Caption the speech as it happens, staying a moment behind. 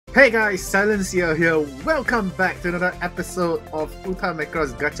Hey guys, SilentCiel here. Welcome back to another episode of歌マクロ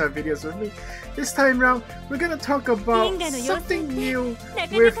ス gacha videos with me. This time round, we're gonna talk about something new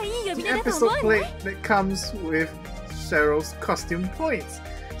with the episode plate that comes with Sheryl's costume points.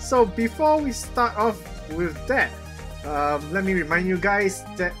 So before we start off with that, let me remind you guys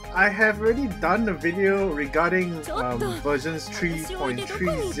that I have already done a video regarding versions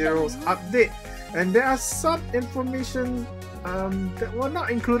 3.30's update, and there are some information that were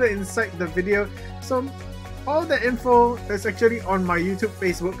not included inside the video. So all the info is actually on my YouTube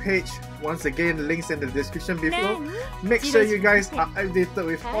Facebook page. Once again, links in the description below. Make sure you guys are updated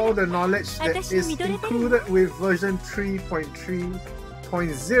with all the knowledge that is included with version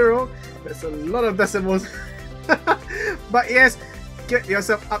 3.3.0. There's a lot of decimals. But yes, get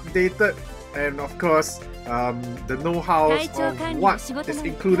yourself updated, and of course the know-how of what is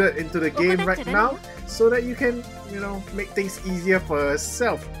included into the game right now, so that you can, make things easier for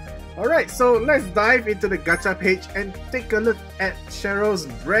yourself. Alright, so let's dive into the gacha page and take a look at Sheryl's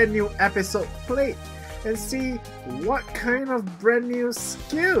brand new episode plate and see what kind of brand new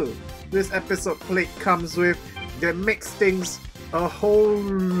skill this episode plate comes with that makes things a whole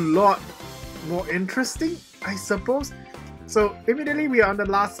lot more interesting, I suppose. So immediately we are on the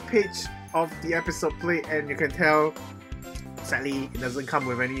last page of the episode plate, and you can tell sadly it doesn't come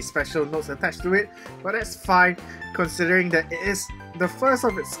with any special notes attached to it, but that's fine considering that it is the first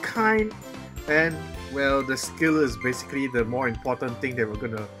of its kind, and well, the skill is basically the more important thing that we're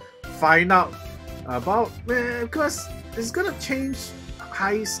gonna find out about, because it's gonna change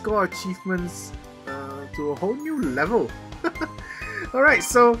high score achievements to a whole new level. Alright,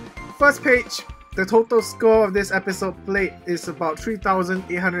 so first page, the total score of this episode plate is about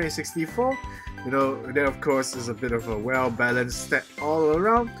 3,864. Then of course is a bit of a well-balanced stat all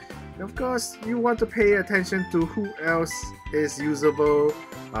around. And of course, you want to pay attention to who else is usable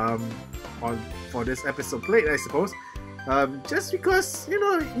for this episode plate, I suppose. Just because,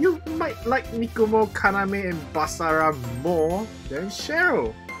 you might like Mikumo, Kaname, and Basara more than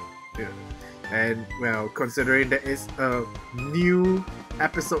Sheryl. Yeah. And well, considering that it's a new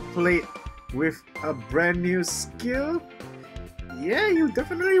episode plate with a brand new skill, yeah, you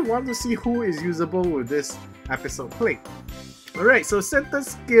definitely want to see who is usable with this episode plate. Alright, so center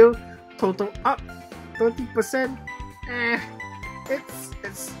skill total up 30%.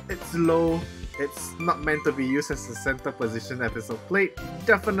 It's low. It's not meant to be used as a center position episode plate,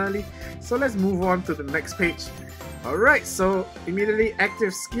 definitely. So let's move on to the next page. Alright, so immediately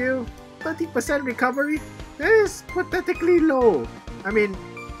active skill 30% recovery. That is pathetically low. I mean,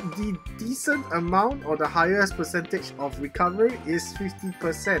 the decent amount or the highest percentage of recovery is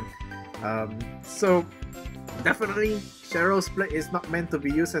 50%. So definitely Sheryl's plate is not meant to be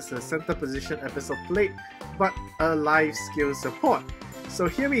used as a center position episode plate, but a life skill support. So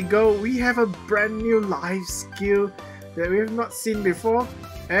here we go, we have a brand new life skill that we have not seen before,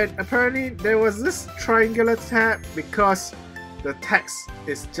 and apparently there was this triangular tab because the text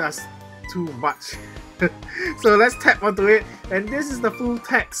is just too much. So let's tap onto it, and this is the full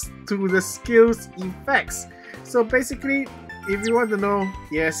text to the skill's effects. So basically, if you want to know,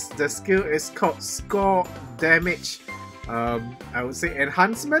 yes, the skill is called score damage. I would say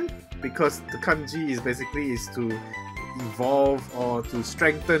enhancement, because the kanji is basically to evolve or to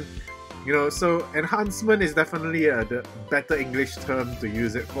strengthen. So enhancement is definitely the better English term to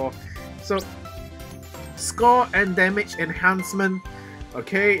use it for. So score and damage enhancement.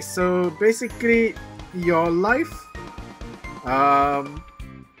 Okay, so basically your life,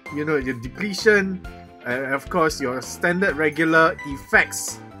 your depletion, and of course your standard regular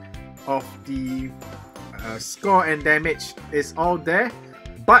effects of the score and damage is all there,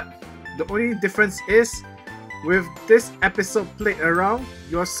 but the only difference is with this episode plate around,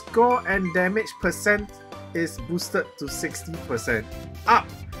 your score and damage percent is boosted to 60% up.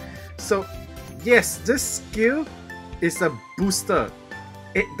 So yes, this skill is a booster.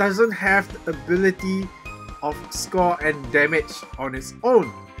 It doesn't have the ability of score and damage on its own.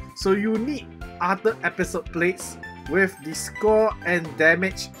 So you need other episode plates with the score and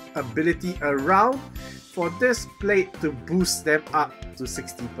damage ability around for this plate to boost them up to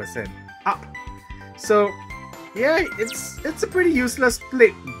 60% up. So yeah, it's a pretty useless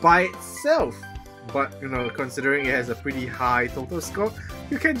plate by itself. But considering it has a pretty high total score,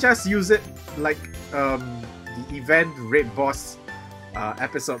 you can just use it like the event Red Boss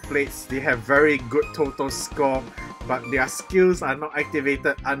episode plates. They have very good total score, but their skills are not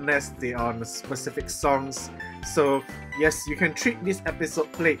activated unless they are on specific songs. So yes, you can treat this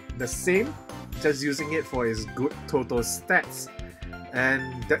episode plate the same, just using it for its good total stats,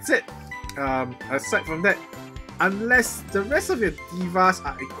 and that's it. Aside from that, unless the rest of your divas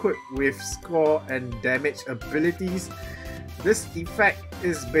are equipped with score and damage abilities, this effect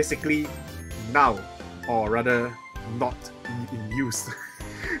is basically null, or rather not in use.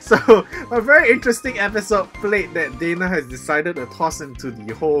 So a very interesting episode plate that Dana has decided to toss into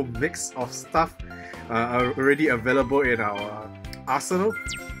the whole mix of stuff already available in our arsenal.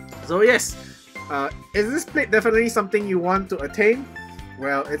 So yes, is this plate definitely something you want to attain?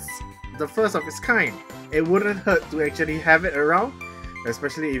 Well, it's the first of its kind. It wouldn't hurt to actually have it around,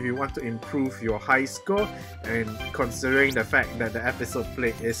 especially if you want to improve your high score, and considering the fact that the episode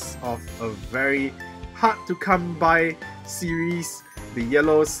plate is of a very hard to come by series, the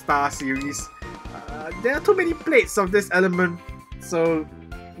Yellow Star series. There are too many plates of this element, so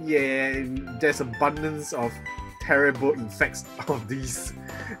yeah, there's abundance of terrible effects of these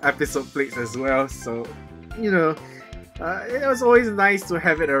episode plates as well, so you know, it was always nice to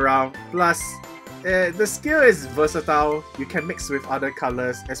have it around. Plus, the skill is versatile. You can mix with other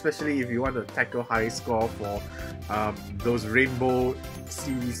colors, especially if you want to tackle high score for those rainbow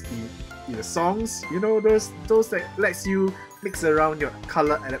series songs. You know, those that lets you mix around your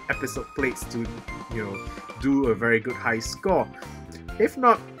color and episode plates to, you know, do a very good high score. If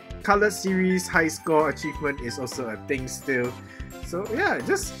not, color series high score achievement is also a thing still. So yeah,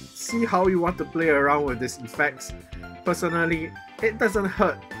 just see how you want to play around with these effects. Personally, it doesn't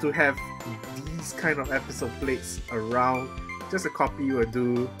hurt to have these kind of episode plates around. Just a copy will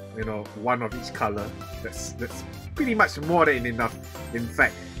do, you know, one of each color. That's pretty much more than enough, in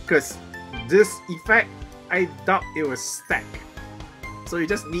fact, because this effect, I doubt it will stack. So you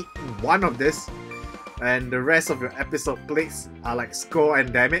just need one of this, and the rest of your episode plates are like score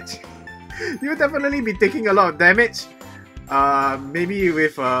and damage. You'll definitely be taking a lot of damage. Maybe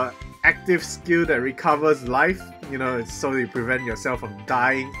with a active skill that recovers life, you know, so you prevent yourself from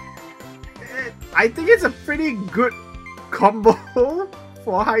dying. I think it's a pretty good combo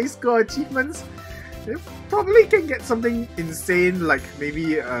for high score achievements. You probably can get something insane like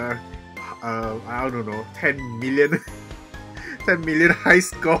maybe I don't know, 10 million 10 million high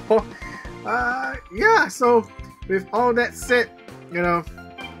score. Yeah, so with all that said, you know,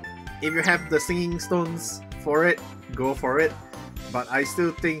 if you have the singing stones for it, go for it. But I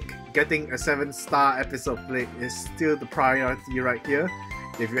still think getting a 7-star episode plate is still the priority right here,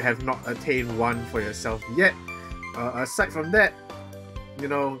 if you have not attained one for yourself yet. Aside from that, you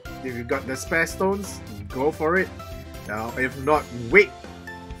know, if you got the spare stones, go for it. If not, wait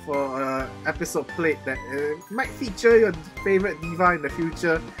for an episode plate that might feature your favorite diva in the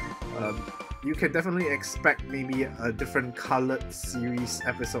future. You can definitely expect maybe a different colored series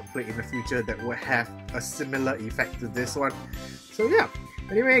episode plate in the future that will have a similar effect to this one. So yeah,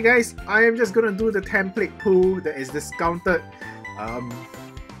 anyway guys, I am just gonna do the template pool that is discounted.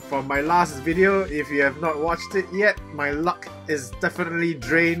 For my last video, if you have not watched it yet, my luck is definitely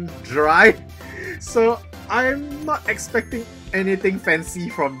drained dry. So I'm not expecting anything fancy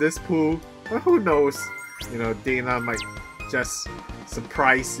from this pool, but who knows, you know, Dana might just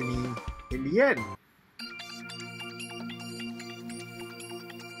surprise me in the end.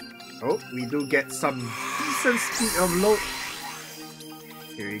 Oh, we do get some decent speed of load.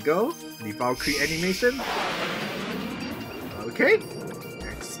 Here we go, the Valkyrie animation. Okay,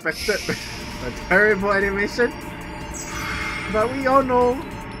 expected a terrible animation, but we all know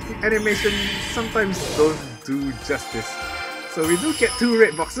the animation sometimes don't do justice. So we do get 2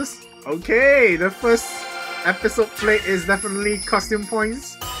 red boxes. Okay, the first episode plate is definitely costume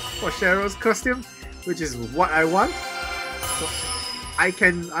points for Sheryl's costume, which is what I want. So I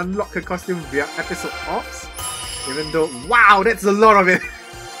can unlock a costume via episode ops, even though, wow, that's a lot of it.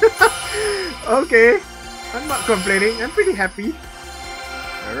 Okay, I'm not complaining, I'm pretty happy.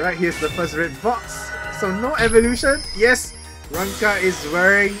 Alright, here's the first red box. So no evolution. Yes, Ranka is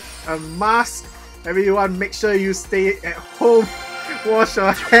wearing a mask. Everyone, make sure you stay at home. Wash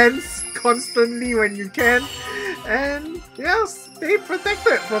your hands constantly when you can. And yeah, stay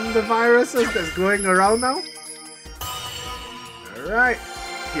protected from the viruses that's going around now. Alright,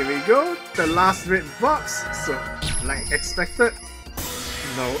 here we go. The last red box. So, like expected,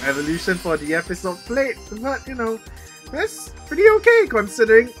 no evolution for the episode plate. But you know, that's pretty okay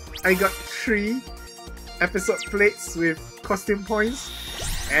considering I got 3 episode plates with costume points,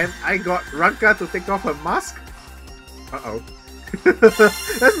 and I got Ranka to take off her mask. Uh-oh.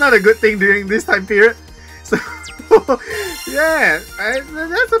 That's not a good thing during this time period. So, yeah,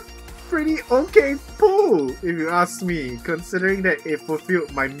 that's a pretty okay pull, if you ask me, considering that it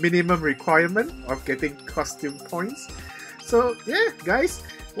fulfilled my minimum requirement of getting costume points. So, yeah, guys,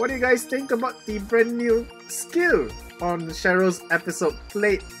 what do you guys think about the brand new skill on Cheryl's episode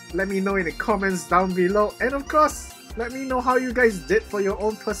plate? let me know in the comments down below. And of course, let me know how you guys did for your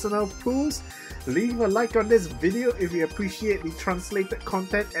own personal pools. Leave a like on this video if you appreciate the translated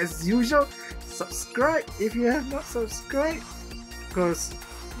content as usual. Subscribe if you have not subscribed. Because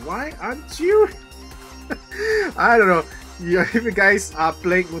why aren't you? I don't know. If you guys are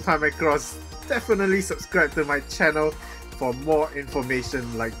playing歌マクロス, definitely subscribe to my channel for more information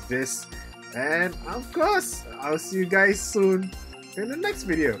like this. And of course, I'll see you guys soon in the next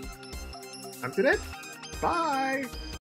video. Until then, bye!